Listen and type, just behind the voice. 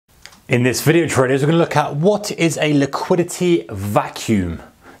In this video, traders, we're going to look at what is a liquidity vacuum.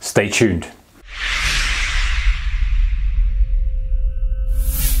 Stay tuned.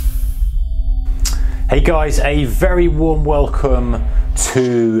 Hey guys, a very warm welcome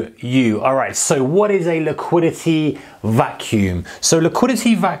to you. All right, so what is a liquidity vacuum? So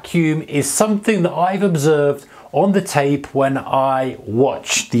liquidity vacuum is something that I've observed on the tape when I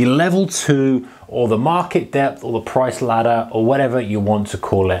watch the level 2 or the market depth or the price ladder or whatever you want to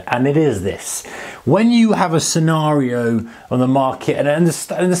call it. And it is this: when you have a scenario on the market, and the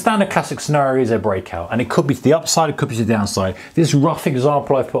standard classic scenario is a breakout, and it could be to the upside, it could be to the downside. This rough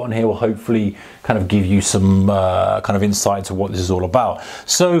example I've put on here will hopefully kind of give you some kind of insight to what this is all about.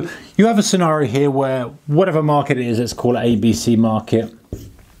 So you have a scenario here where whatever market it is, let's call it ABC market.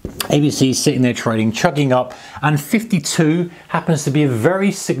 ABC is sitting there trading, chugging up, and 52 happens to be a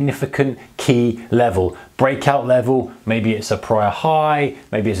very significant key level. Breakout level, maybe it's a prior high,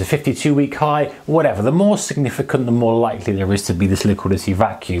 maybe it's a 52-week high, whatever. The more significant, the more likely there is to be this liquidity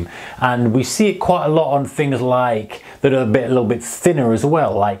vacuum. And we see it quite a lot on things like that are a little bit thinner as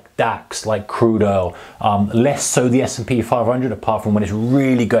well, like DAX, like crude oil. Less so the S&P 500, apart from when it's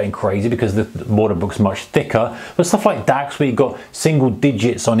really going crazy because the order book's much thicker. But stuff like DAX, where you've got single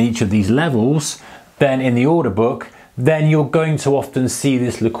digits on each of these levels, then in the order book, then you're going to often see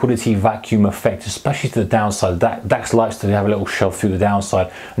this liquidity vacuum effect, especially to the downside. DAX likes to have a little shove through the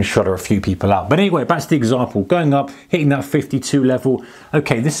downside and shutter a few people out. But anyway, back to the example, going up, hitting that 52 level.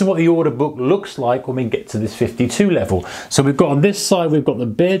 Okay, this is what the order book looks like when we get to this 52 level. So we've got on this side, we've got the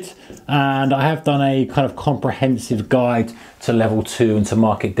bid, and I have done a kind of comprehensive guide to level 2 and to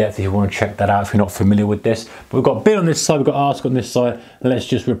market depth if you want to check that out if you're not familiar with this. But we've got bid on this side, we've got ask on this side, and let's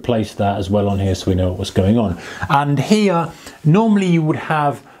just replace that as well on here so we know what's going on. And here, normally you would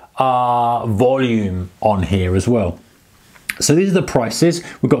have volume on here as well. So these are the prices.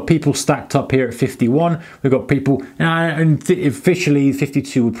 We've got people stacked up here at 51. We've got people, and officially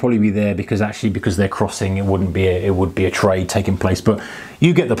 52 would probably be there because they're crossing, it would be a trade taking place. But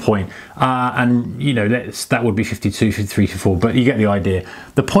you get the point. And you know that would be 52, 53, 54. But you get the idea.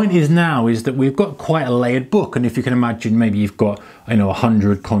 The point is that we've got quite a layered book, and if you can imagine, maybe you've got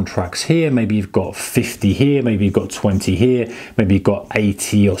 100 contracts here, maybe you've got 50 here, maybe you've got 20 here, maybe you've got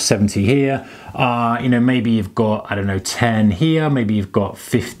 80 or 70 here. Maybe you've got, I don't know, 10 here, maybe you've got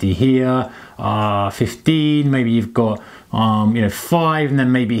 50 here, 15, maybe you've got 5, and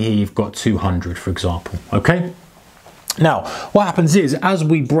then maybe here you've got 200, for example. Okay. Now, what happens is, as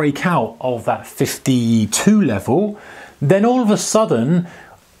we break out of that 52 level, then all of a sudden,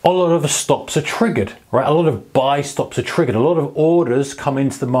 a lot of stops are triggered, right? A lot of buy stops are triggered. A lot of orders come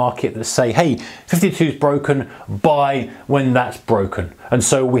into the market that say, hey, 52 is broken, buy when that's broken. And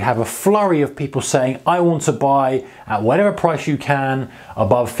so we have a flurry of people saying, I want to buy at whatever price you can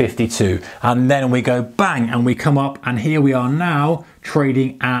above 52. And then we go bang, and we come up, and here we are now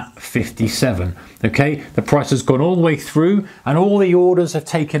trading at 57. Okay, the price has gone all the way through, and all the orders have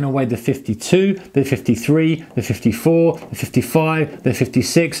taken away the 52, the 53, the 54, the 55, the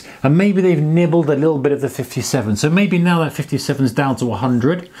 56, and maybe they've nibbled a little bit of the 57. So maybe now that 57 is down to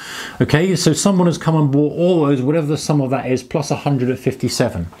 100. Okay, so someone has come and bought all those, whatever the sum of that is, plus 100 at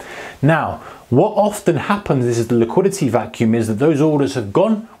 57. Now, what often happens is the liquidity vacuum is that those orders have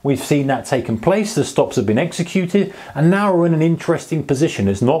gone, we've seen that taken place, the stops have been executed, and now we're in an interesting position.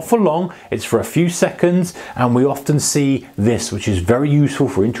 It's not for long, it's for a few seconds, and we often see this, which is very useful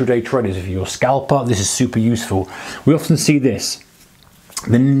for intraday traders. If you're a scalper, this is super useful. We often see this.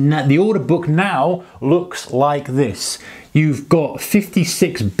 The order book now looks like this. You've got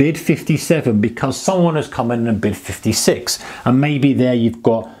 56 bid 57 because someone has come in and bid 56, and maybe there you've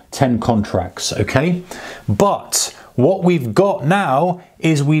got 10 contracts, okay? But what we've got now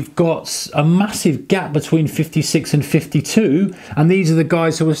is we've got a massive gap between 56 and 52, and these are the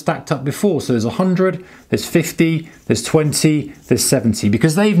guys who were stacked up before. So there's 100, there's 50, there's 20, there's 70,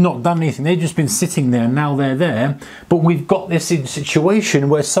 because they've not done anything. They've just been sitting there, and now they're there. But we've got this situation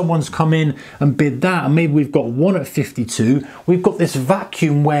where someone's come in and bid that, and maybe we've got one at 52. We've got this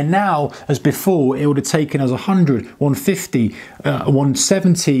vacuum where now, as before, it would have taken us 100, 150,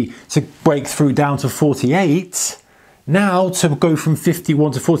 170 to break through down to 48. Now to go from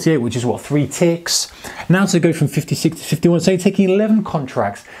 51 to 48, which is what, 3 ticks. Now to go from 56 to 51, say taking 11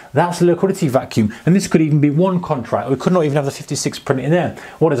 contracts, that's a liquidity vacuum. And this could even be one contract. We could not even have the 56 printed in there.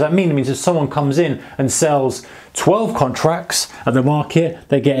 What does that mean? It means if someone comes in and sells 12 contracts at the market,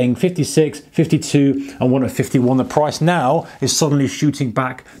 they're getting 56, 52, and one at 51. The price now is suddenly shooting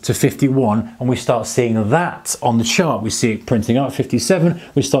back to 51, and we start seeing that on the chart. We see it printing up at 57,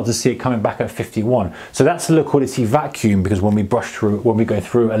 we start to see it coming back at 51. So that's a liquidity vacuum, because when we go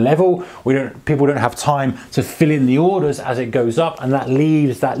through a level, people don't have time to fill in the orders as it goes up, and that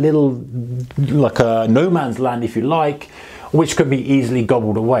leaves that little, like a no man's land, if you like, which could be easily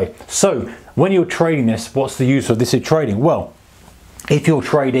gobbled away. So when you're trading this, what's the use of this in trading? Well, if you're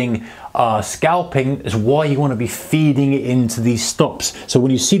trading scalping, is why you want to be feeding it into these stops. So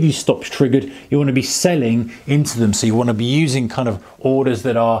when you see these stops triggered, you want to be selling into them. So you want to be using kind of orders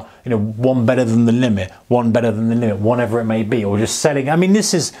that are, you know, one better than the limit, one better than the limit, whatever it may be, or just selling. I mean,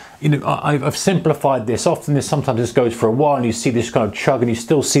 this is, you know, I've simplified this. Often sometimes this goes for a while and you see this kind of chug and you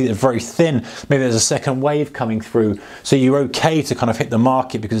still see it very thin. Maybe there's a second wave coming through. So you're okay to kind of hit the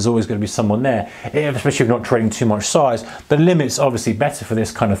market because there's always going to be someone there, especially if you're not trading too much size. The limit's obviously better for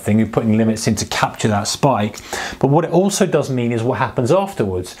this kind of thing. You're putting limits in to capture that spike. But what it also does mean is what happens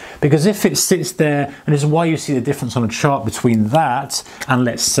afterwards. Because if it sits there, and this is why you see the difference on a chart between that and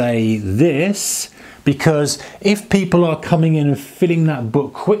let's say this, because if people are coming in and filling that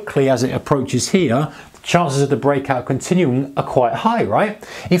book quickly as it approaches here, the chances of the breakout continuing are quite high, right?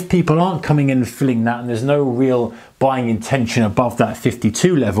 If people aren't coming in and filling that and there's no real buying intention above that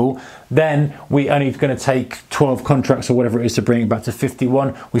 52 level, then we only going to take 12 contracts or whatever it is to bring it back to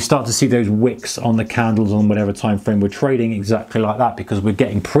 51. We start to see those wicks on the candles on whatever time frame we're trading, exactly like that, because we're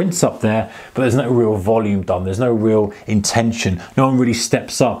getting prints up there, but there's no real volume done. There's no real intention. No one really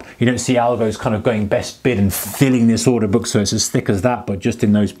steps up. You don't see algos kind of going best bid and filling this order book so it's as thick as that, but just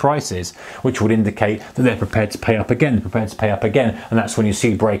in those prices, which would indicate that they're prepared to pay up again, and that's when you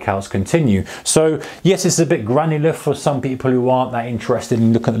see breakouts continue. So yes, it's a bit granular for some people who aren't that interested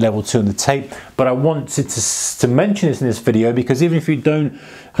in looking at level 2 on the tape, but I wanted to mention this in this video, because even if you don't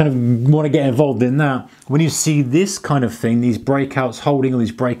kind of want to get involved in that, when you see this kind of thing, these breakouts holding or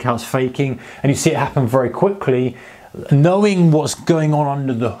these breakouts faking, and you see it happen very quickly, knowing what's going on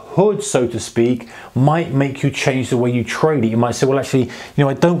under the hood, so to speak, might make you change the way you trade it. You might say, well, actually, you know,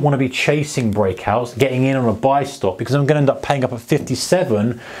 I don't want to be chasing breakouts, getting in on a buy stop, because I'm going to end up paying up at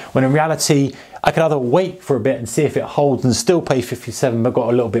 57, when in reality, I could either wait for a bit and see if it holds and still pay 57 but got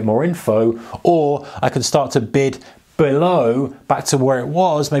a little bit more info, or I could start to bid below back to where it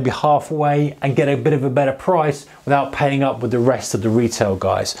was, maybe halfway, and get a bit of a better price without paying up with the rest of the retail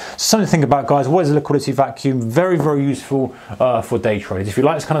guys. So something to think about, guys. What is a liquidity vacuum? Very, very useful for day traders. If you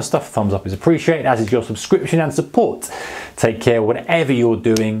like this kind of stuff, thumbs up is appreciated, as is your subscription and support. Take care whatever you're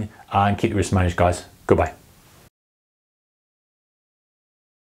doing, and keep the risk managed, guys. Goodbye.